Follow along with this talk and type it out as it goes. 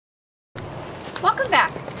Welcome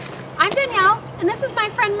back. I'm Danielle, and this is my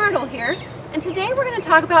friend Myrtle here, and today we're going to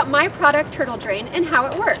talk about my product turtledrain and how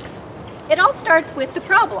it works. It all starts with the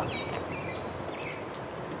problem.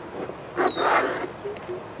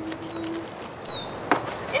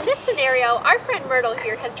 In this scenario, our friend Myrtle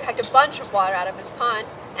here has dragged a bunch of water out of his pond,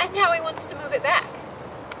 and now he wants to move it back.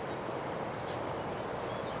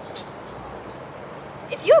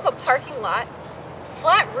 If you have a parking lot,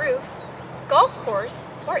 flat roof, golf course,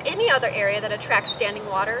 or any other area that attracts standing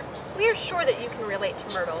water, we are sure that you can relate to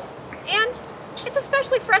Myrtle. And it's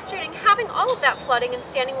especially frustrating having all of that flooding and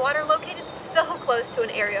standing water located so close to an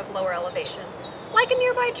area of lower elevation, like a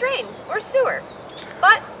nearby drain or sewer.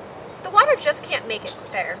 But the water just can't make it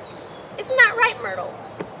there. Isn't that right, Myrtle?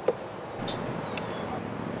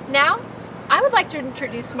 Now, I would like to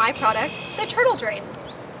introduce my product, the turtledrain.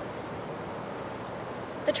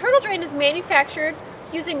 The turtledrain is manufactured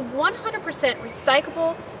using 100%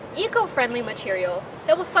 recyclable, eco-friendly material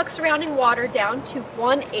that will suck surrounding water down to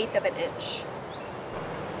 1/8 of an inch.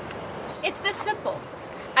 It's this simple.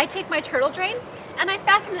 I take my turtledrain and I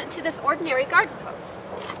fasten it to this ordinary garden hose.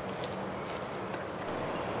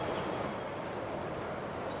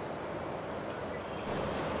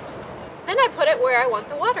 Then I put it where I want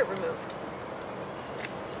the water removed.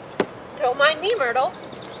 Don't mind me, Myrtle.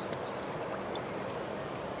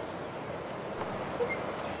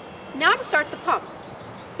 Now to start the pump.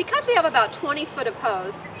 Because we have about 20 foot of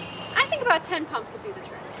hose, I think about 10 pumps will do the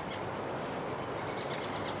trick.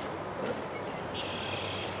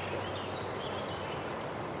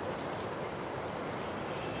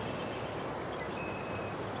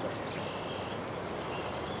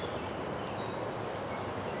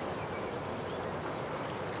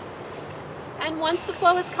 And once the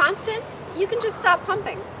flow is constant, you can just stop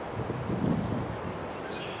pumping.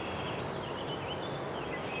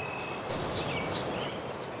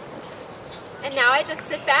 And now I just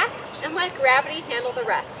sit back and let gravity handle the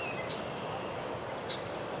rest.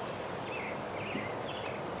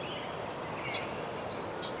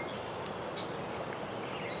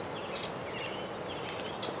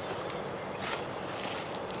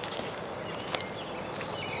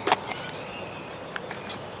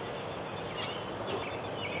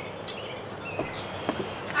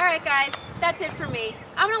 Alright guys, that's it for me.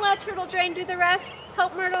 I'm going to let turtledrain do the rest,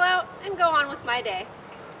 help Myrtle out, and go on with my day.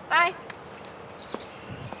 Bye!